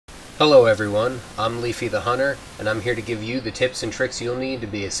Hello everyone, I'm Leafy the Hunter, and I'm here to give you the tips and tricks you'll need to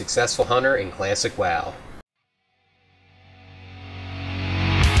be a successful hunter in Classic WoW.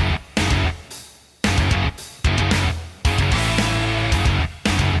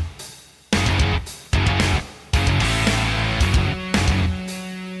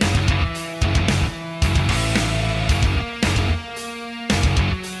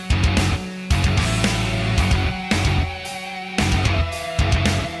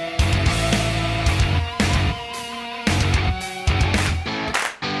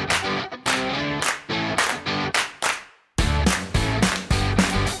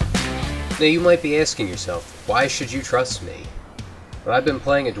 Now you might be asking yourself, why should you trust me? Well, I've been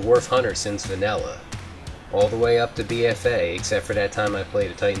playing a Dwarf Hunter since Vanilla, all the way up to BFA, except for that time I played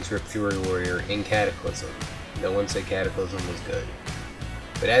a Titan's Grip Fury Warrior in Cataclysm. No one said Cataclysm was good.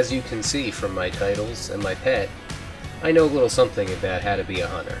 But as you can see from my titles and my pet, I know a little something about how to be a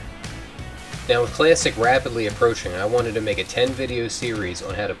hunter. Now with Classic rapidly approaching, I wanted to make a 10-video series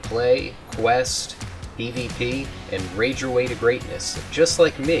on how to play, quest, PvP, and raid your way to greatness, just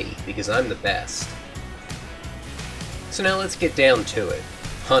like me, because I'm the best. So now let's get down to it.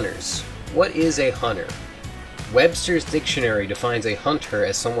 Hunters. What is a hunter? Webster's Dictionary defines a hunter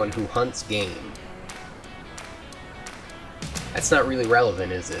as someone who hunts game. That's not really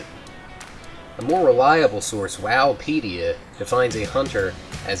relevant, is it? A more reliable source, Wowpedia, defines a hunter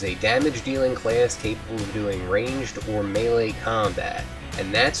as a damage-dealing class capable of doing ranged or melee combat,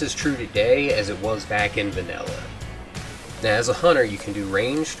 and that's as true today as it was back in Vanilla. Now as a hunter you can do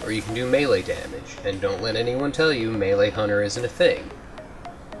ranged or you can do melee damage, and don't let anyone tell you melee hunter isn't a thing.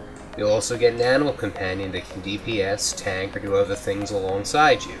 You'll also get an animal companion that can DPS, tank, or do other things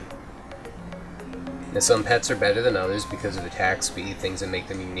alongside you. Now some pets are better than others because of attack speed, things that make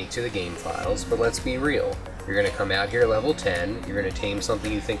them unique to the game files, but let's be real. You're going to come out here level 10, you're going to tame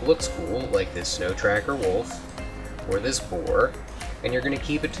something you think looks cool, like this snow tracker wolf, or this boar, and you're going to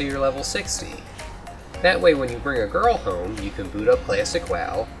keep it to your level 60. That way when you bring a girl home, you can boot up Classic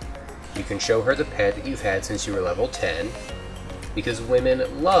WoW, you can show her the pet that you've had since you were level 10, because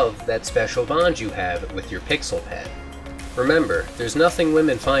women love that special bond you have with your pixel pet. Remember, there's nothing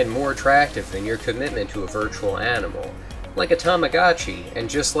women find more attractive than your commitment to a virtual animal. Like a Tamagotchi, and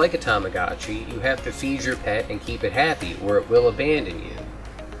just like a Tamagotchi, you have to feed your pet and keep it happy or it will abandon you.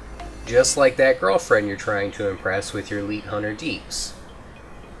 Just like that girlfriend you're trying to impress with your Elite Hunter Deeps.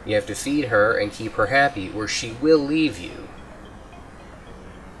 You have to feed her and keep her happy or she will leave you.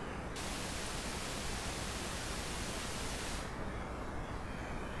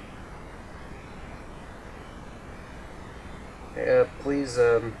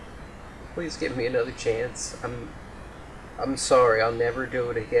 Please give me another chance. I'm sorry, I'll never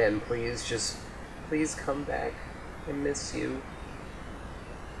do it again. Please come back. I miss you.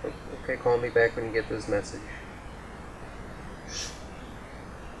 Okay, call me back when you get this message.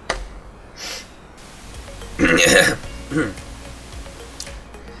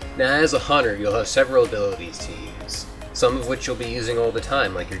 Now, as a hunter, you'll have several abilities to use, some of which you'll be using all the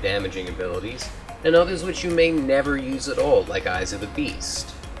time, like your damaging abilities, and others which you may never use at all, like Eyes of the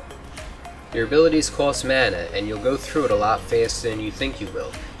Beast. Your abilities cost mana, and you'll go through it a lot faster than you think you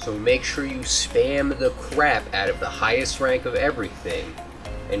will, so make sure you spam the crap out of the highest rank of everything,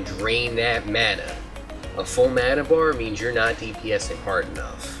 and drain that mana. A full mana bar means you're not DPSing hard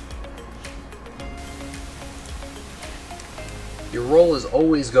enough. Your role is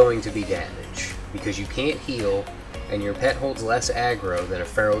always going to be damage, because you can't heal, and your pet holds less aggro than a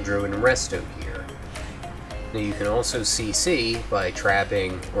Feral Druid and Resto gear. Now you can also CC by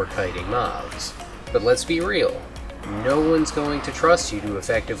trapping or kiting mobs, but let's be real, no one's going to trust you to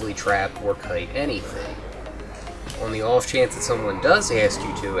effectively trap or kite anything. On the off chance that someone does ask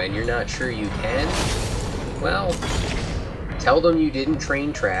you to and you're not sure you can, well, tell them you didn't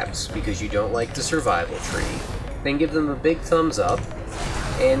train traps because you don't like the survival tree, then give them a big thumbs up,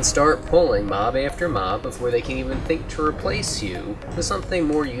 and start pulling mob after mob before they can even think to replace you with something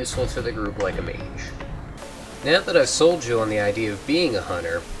more useful to the group like a mage. Now that I've sold you on the idea of being a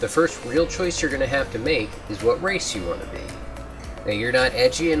hunter, the first real choice you're going to have to make is what race you want to be. Now you're not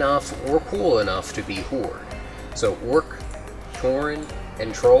edgy enough or cool enough to be Horde, so Orc, Tauren,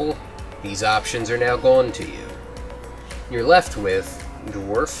 and Troll, these options are now gone to you. You're left with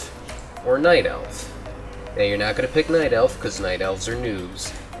Dwarf or Night Elf. Now you're not going to pick Night Elf because Night Elves are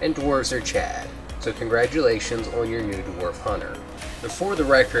noobs, and Dwarves are Chad, so congratulations on your new Dwarf Hunter. But for the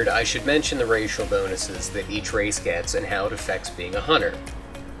record, I should mention the racial bonuses that each race gets and how it affects being a hunter.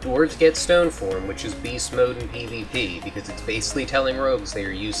 Dwarves get Stone Form, which is beast mode in PvP, because it's basically telling rogues they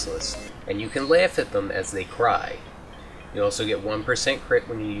are useless, and you can laugh at them as they cry. You also get 1% crit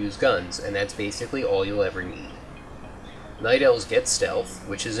when you use guns, and that's basically all you'll ever need. Night Elves get stealth,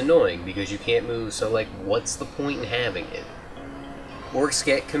 which is annoying because you can't move, so like, what's the point in having it? Orcs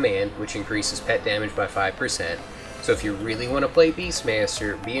get command, which increases pet damage by 5%, so if you really want to play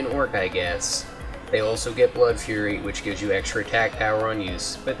Beastmaster, be an orc, I guess. They also get Blood Fury, which gives you extra attack power on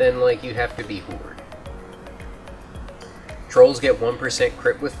use, but then, like, you have to be Horde. Trolls get 1%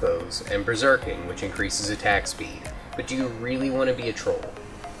 crit with bows, and Berserking, which increases attack speed, but do you really want to be a troll?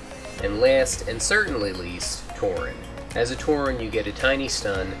 And last, and certainly least, Tauren. As a Tauren, you get a tiny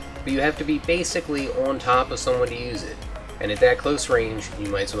stun, but you have to be basically on top of someone to use it. And at that close range, you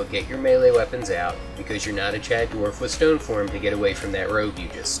might as well get your melee weapons out, because you're not a Chad Dwarf with Stone Form to get away from that rogue you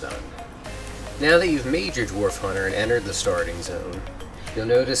just stunned. Now that you've made your Dwarf Hunter and entered the starting zone, you'll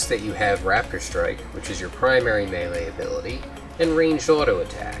notice that you have Raptor Strike, which is your primary melee ability, and ranged auto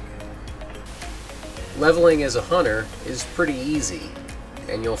attack. Leveling as a hunter is pretty easy,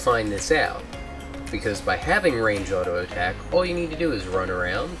 and you'll find this out, because by having ranged auto attack, all you need to do is run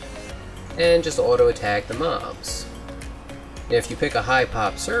around and just auto attack the mobs. And if you pick a high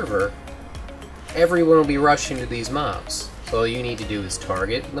pop server, everyone will be rushing to these mobs, so all you need to do is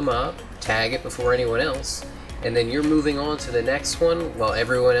target the mob, tag it before anyone else, and then you're moving on to the next one while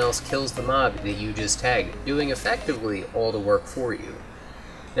everyone else kills the mob that you just tagged, doing effectively all the work for you.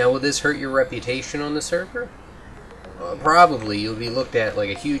 Now, will this hurt your reputation on the server? Probably. You'll be looked at like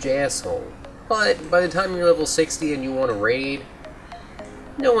a huge asshole. But by the time you're level 60 and you want to raid,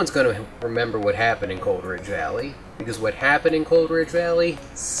 no one's going to remember what happened in Cold Ridge Valley, because what happened in Cold Ridge Valley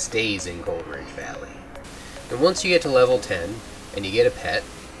stays in Cold Ridge Valley. And once you get to level 10 and you get a pet,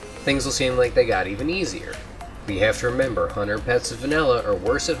 things will seem like they got even easier. But you have to remember, Hunter pets of vanilla are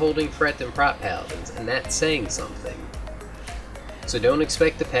worse at holding threat than prop paladins, and that's saying something. So don't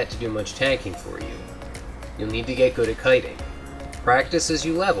expect the pet to do much tanking for you. You'll need to get good at kiting. Practice as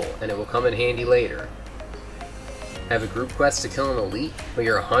you level, and it will come in handy later. Have a group quest to kill an elite, but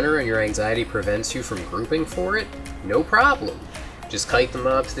you're a hunter and your anxiety prevents you from grouping for it? No problem. Just kite the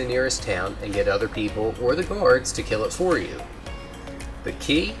mob to the nearest town and get other people or the guards to kill it for you. The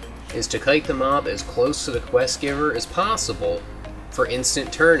key is to kite the mob as close to the quest giver as possible for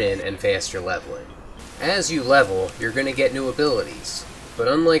instant turn-in and faster leveling. As you level, you're going to get new abilities, but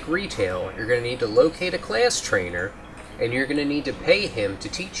unlike retail, you're going to need to locate a class trainer, and you're going to need to pay him to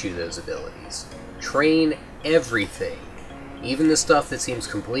teach you those abilities. Train everything, even the stuff that seems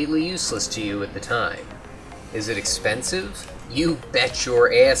completely useless to you at the time. Is it expensive? You bet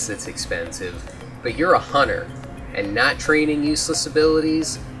your ass it's expensive, but you're a hunter, and not training useless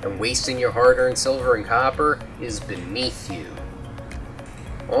abilities and wasting your hard-earned silver and copper is beneath you.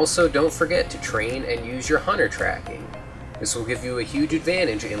 Also, don't forget to train and use your hunter tracking. This will give you a huge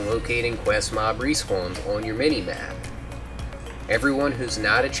advantage in locating quest mob respawns on your minimap. Everyone who's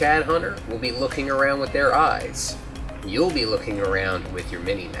not a Chad hunter will be looking around with their eyes. You'll be looking around with your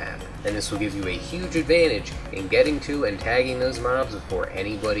minimap, and this will give you a huge advantage in getting to and tagging those mobs before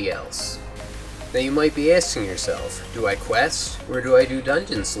anybody else. Now you might be asking yourself, do I quest, or do I do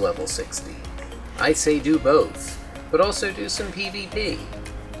dungeons to level 60? I say do both, but also do some PvP.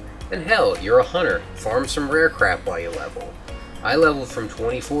 And hell, you're a hunter, farm some rare crap while you level. I leveled from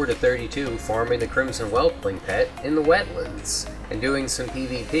 24 to 32 farming the Crimson Whelpling pet in the wetlands, and doing some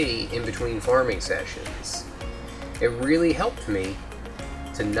PvP in between farming sessions. It really helped me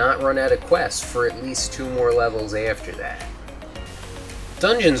to not run out of quests for at least 2 more levels after that.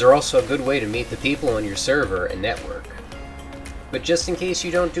 Dungeons are also a good way to meet the people on your server and network. But just in case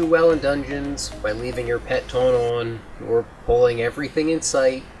you don't do well in dungeons by leaving your pet taunt on, or pulling everything in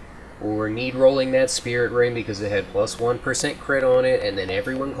sight, or need rolling that spirit ring because it had plus 1% crit on it, and then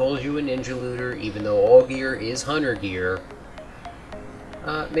everyone calls you a ninja looter even though all gear is hunter gear,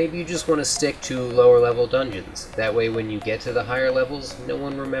 maybe you just want to stick to lower level dungeons. That way when you get to the higher levels, no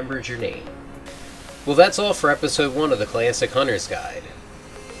one remembers your name. Well, that's all for episode 1 of the Classic Hunter's Guide.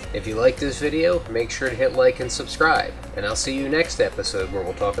 If you liked this video, make sure to hit like and subscribe, and I'll see you next episode where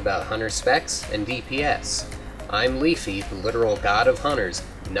we'll talk about hunter specs and DPS. I'm Leafy, the literal god of hunters,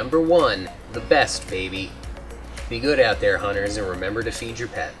 #1, the best, baby. Be good out there, hunters, and remember to feed your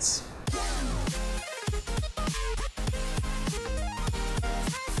pets.